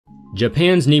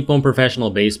Japan's Nippon Professional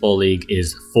Baseball League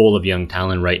is full of young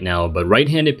talent right now, but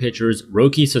right-handed pitchers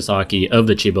Roki Sasaki of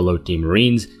the Chiba Lotte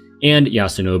Marines and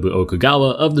Yasunobu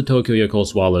Okugawa of the Tokyo Yakult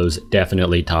Swallows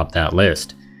definitely top that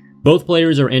list. Both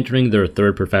players are entering their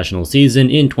third professional season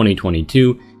in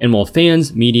 2022, and while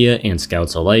fans, media, and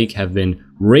scouts alike have been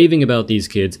raving about these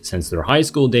kids since their high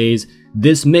school days,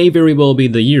 this may very well be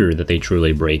the year that they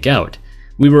truly break out.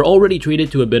 We were already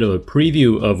treated to a bit of a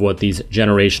preview of what these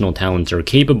generational talents are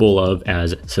capable of,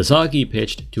 as Sasaki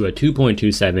pitched to a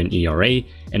 2.27 ERA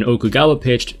and Okugawa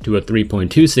pitched to a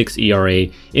 3.26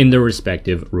 ERA in their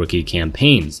respective rookie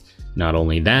campaigns. Not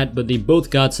only that, but they both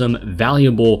got some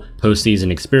valuable postseason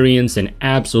experience and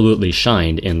absolutely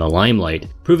shined in the limelight,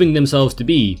 proving themselves to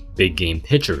be big game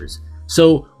pitchers.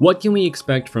 So what can we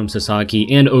expect from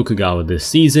Sasaki and Okugawa this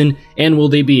season, and will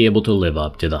they be able to live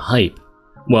up to the hype?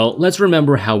 Well, let's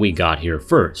remember how we got here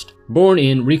first. Born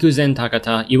in Rikuzen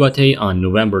Takata, Iwate on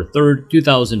November 3,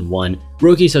 2001,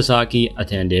 Roki Sasaki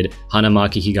attended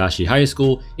Hanamaki Higashi High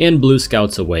School and blew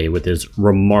scouts away with his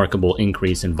remarkable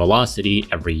increase in velocity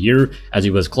every year, as he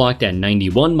was clocked at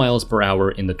 91 miles per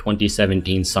hour in the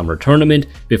 2017 summer tournament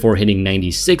before hitting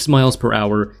 96 miles per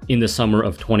hour in the summer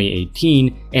of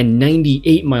 2018 and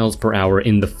 98 miles per hour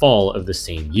in the fall of the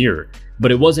same year.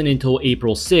 But it wasn't until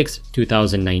April 6,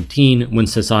 2019 when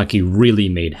Sasaki really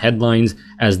made headlines,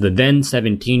 as the then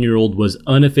 17-year-old was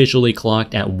unofficially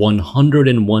clocked at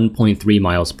 101.3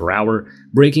 miles per hour,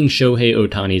 breaking Shohei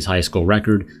Ohtani's high school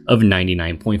record of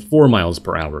 99.4 miles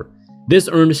per hour. This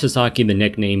earned Sasaki the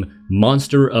nickname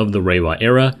Monster of the Reiwa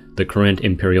Era, the current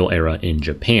Imperial Era in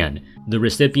Japan. The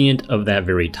recipient of that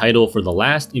very title for the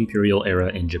last Imperial Era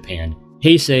in Japan,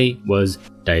 Heisei, was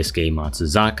Daisuke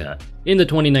Matsuzaka. In the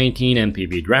 2019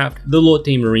 MPB draft, the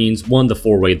Lotte Marines won the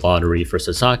 4-weight lottery for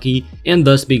Sasaki and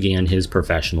thus began his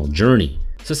professional journey.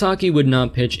 Sasaki would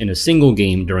not pitch in a single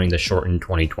game during the shortened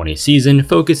 2020 season,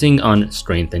 focusing on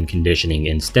strength and conditioning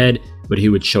instead, but he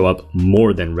would show up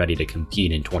more than ready to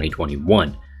compete in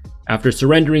 2021. After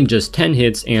surrendering just 10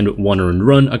 hits and 1 earned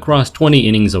run across 20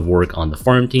 innings of work on the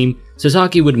farm team,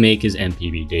 Sasaki would make his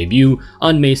MPB debut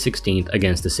on May 16th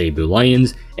against the Seibu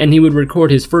Lions, and he would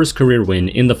record his first career win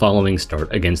in the following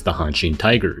start against the Hanshin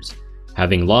Tigers.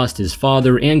 Having lost his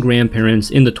father and grandparents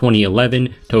in the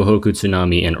 2011 Tohoku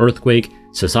tsunami and earthquake,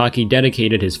 Sasaki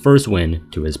dedicated his first win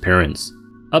to his parents.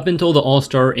 Up until the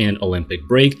All-Star and Olympic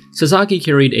break, Sasaki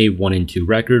carried a 1-2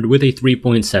 record with a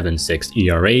 3.76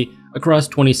 ERA across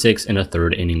 26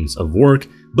 1/3 innings of work,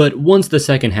 but once the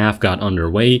second half got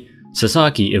underway,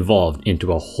 Sasaki evolved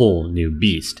into a whole new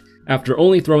beast. After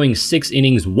only throwing 6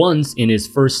 innings once in his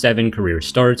first 7 career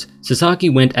starts, Sasaki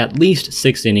went at least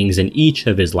 6 innings in each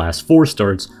of his last 4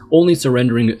 starts, only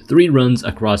surrendering 3 runs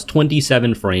across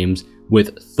 27 frames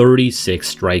with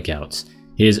 36 strikeouts.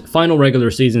 His final regular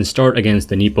season start against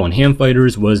the Nippon Ham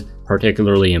Fighters was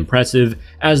particularly impressive,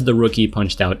 as the rookie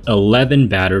punched out 11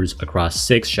 batters across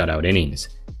 6 shutout innings.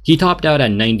 He topped out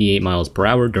at 98 miles per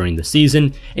hour during the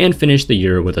season and finished the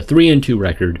year with a 3-2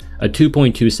 record, a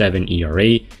 2.27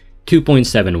 ERA,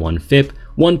 2.71 FIP,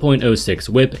 1.06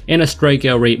 WHIP, and a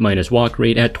strikeout rate minus walk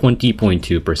rate at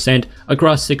 20.2%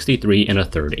 across 63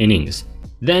 1/3 innings.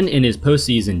 Then in his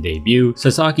postseason debut,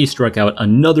 Sasaki struck out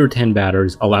another 10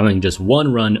 batters, allowing just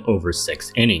 1 run over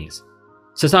 6 innings.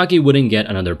 Sasaki wouldn't get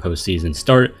another postseason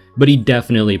start, but he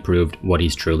definitely proved what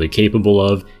he's truly capable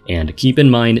of, and keep in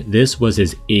mind this was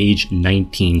his age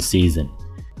 19 season.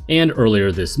 And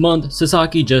earlier this month,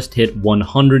 Sasaki just hit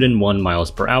 101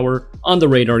 miles per hour on the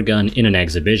radar gun in an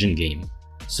exhibition game.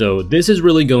 So this is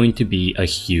really going to be a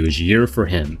huge year for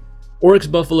him. Oryx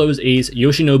Buffalo's ace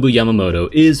Yoshinobu Yamamoto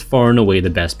is far and away the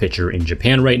best pitcher in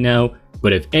Japan right now,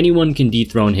 but if anyone can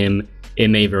dethrone him, it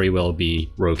may very well be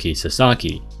Roki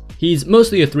Sasaki. He's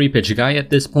mostly a 3-pitch guy at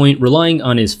this point, relying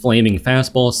on his flaming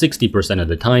fastball 60% of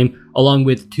the time, along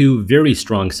with 2 very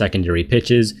strong secondary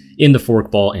pitches in the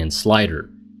forkball and slider.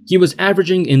 He was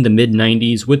averaging in the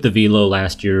mid-90s with the velo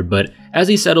last year, but as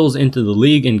he settles into the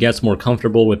league and gets more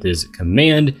comfortable with his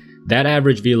command, that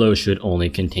average velo should only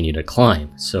continue to climb.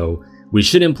 So we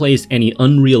shouldn't place any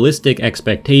unrealistic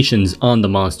expectations on the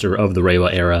monster of the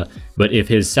Reiwa era, but if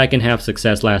his second half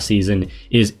success last season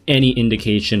is any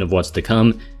indication of what's to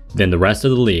come, then the rest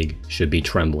of the league should be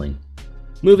trembling.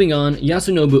 Moving on,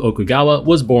 Yasunobu Okugawa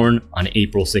was born on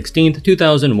April 16,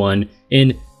 2001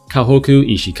 in Kahoku,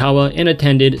 Ishikawa, and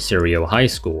attended Seiryo High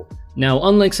School. Now,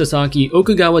 unlike Sasaki,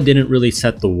 Okugawa didn't really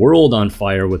set the world on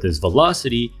fire with his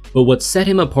velocity, but what set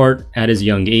him apart at his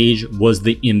young age was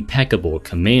the impeccable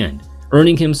command,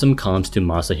 earning him some comps to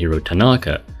Masahiro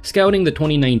Tanaka. Scouting the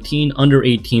 2019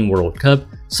 Under-18 World Cup,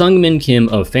 Sungmin Kim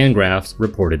of Fangraphs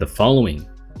reported the following.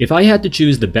 If I had to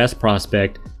choose the best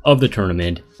prospect of the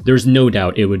tournament, there's no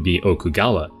doubt it would be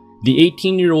Okugawa. The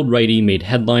 18-year-old righty made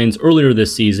headlines earlier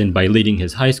this season by leading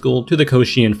his high school to the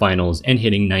Koshien finals and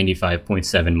hitting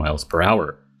 95.7 miles per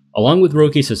hour. Along with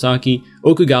Roki Sasaki,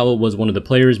 Okugawa was one of the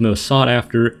players most sought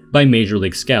after by Major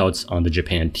League scouts on the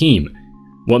Japan team.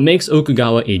 What makes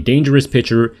Okugawa a dangerous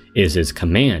pitcher is his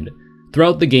command.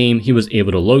 Throughout the game, he was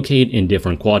able to locate in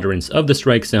different quadrants of the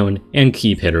strike zone and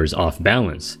keep hitters off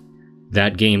balance.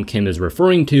 That game Kim is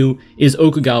referring to is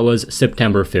Okugawa's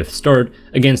September 5th start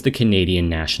against the Canadian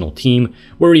national team,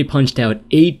 where he punched out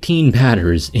 18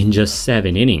 batters in just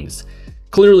 7 innings.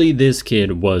 Clearly, this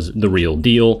kid was the real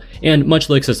deal, and much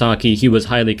like Sasaki, he was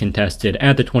highly contested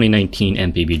at the 2019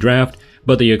 MPB draft,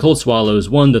 but the Yakult Swallows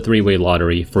won the three-way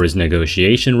lottery for his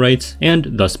negotiation rights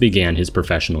and thus began his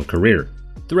professional career.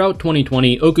 Throughout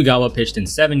 2020, Okugawa pitched in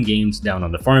 7 games down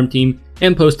on the farm team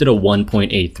and posted a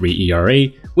 1.83 ERA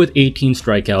with 18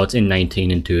 strikeouts in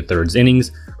 19 2/3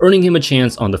 innings, earning him a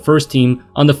chance on the first team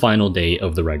on the final day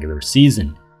of the regular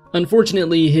season.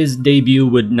 Unfortunately, his debut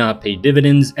would not pay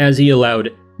dividends as he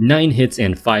allowed 9 hits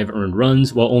and 5 earned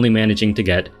runs while only managing to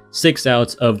get 6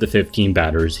 outs of the 15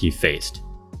 batters he faced.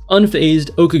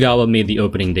 Unfazed, Okugawa made the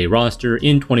opening day roster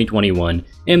in 2021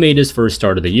 and made his first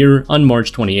start of the year on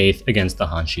March 28th against the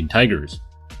Hanshin Tigers.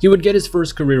 He would get his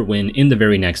first career win in the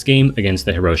very next game against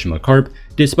the Hiroshima Carp,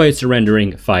 despite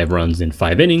surrendering 5 runs in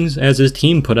 5 innings as his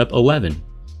team put up 11.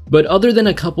 But other than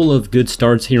a couple of good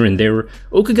starts here and there,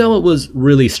 Okugawa was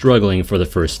really struggling for the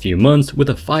first few months with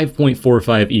a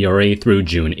 5.45 ERA through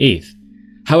June 8th.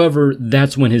 However,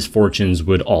 that's when his fortunes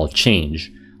would all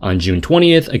change. On June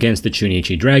 20th against the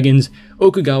Chunichi Dragons,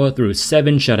 Okugawa threw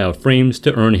 7 shutout frames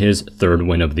to earn his 3rd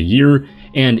win of the year,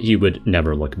 and he would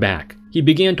never look back. He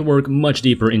began to work much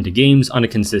deeper into games on a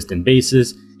consistent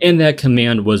basis, and that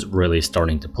command was really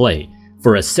starting to play.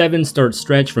 For a 7-start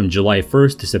stretch from July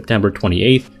 1st to September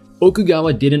 28th,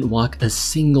 Okugawa didn't walk a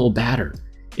single batter.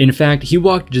 In fact, he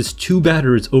walked just 2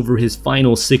 batters over his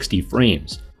final 60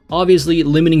 frames. Obviously,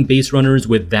 limiting base runners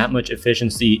with that much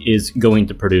efficiency is going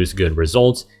to produce good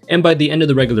results, and by the end of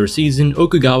the regular season,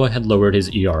 Okugawa had lowered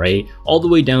his ERA all the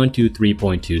way down to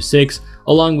 3.26,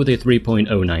 along with a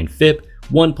 3.09 FIP,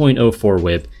 1.04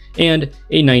 WHIP, and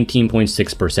a 19.6%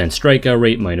 strikeout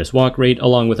rate minus walk rate,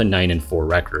 along with a 9-4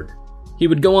 record. He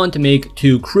would go on to make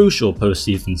 2 crucial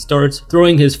postseason starts,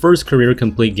 throwing his first career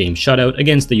complete game shutout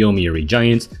against the Yomiuri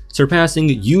Giants, surpassing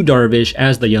Yu Darvish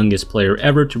as the youngest player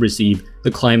ever to receive the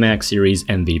Climax Series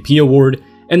MVP award,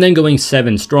 and then going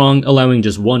 7 strong, allowing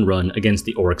just 1 run against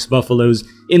the Oryx Buffaloes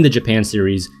in the Japan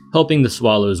Series, helping the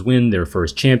Swallows win their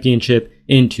first championship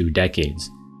in 2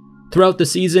 decades. Throughout the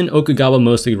season, Okugawa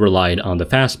mostly relied on the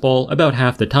fastball about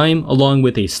half the time, along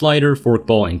with a slider,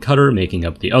 forkball, and cutter making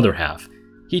up the other half.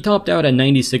 He topped out at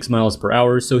 96 miles per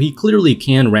hour, so he clearly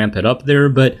can ramp it up there,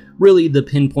 but really the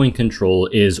pinpoint control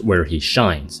is where he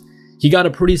shines. He got a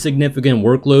pretty significant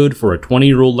workload for a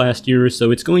 20-year-old last year,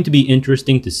 so it's going to be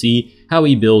interesting to see how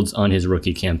he builds on his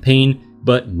rookie campaign,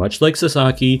 but much like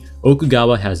Sasaki,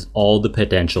 Okugawa has all the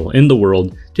potential in the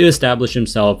world to establish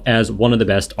himself as one of the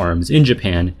best arms in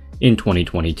Japan in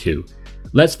 2022.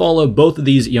 Let's follow both of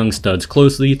these young studs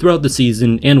closely throughout the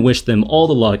season and wish them all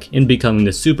the luck in becoming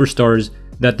the superstars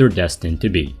that they're destined to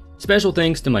be. Special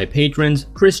thanks to my patrons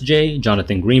Chris J,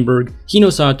 Jonathan Greenberg,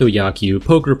 Hinosato Yakyu,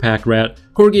 Poker Pack Rat,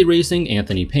 Corgi Racing,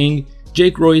 Anthony Ping,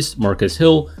 Jake Royce, Marcus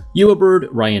Hill, Bird,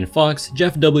 Ryan Fox,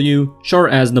 Jeff W, Shar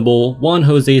Aznable, Juan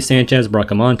Jose Sanchez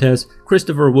Bracamontes,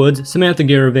 Christopher Woods, Samantha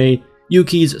Garavay,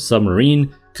 Yuki's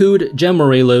Submarine, Kood, Jem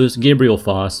Morelos, Gabriel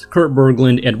Foss, Kurt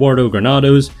Berglund, Eduardo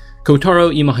Granados,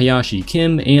 Kotaro Imahayashi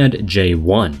Kim, and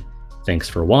J1. Thanks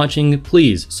for watching.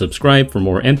 Please subscribe for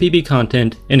more MPB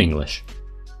content in English.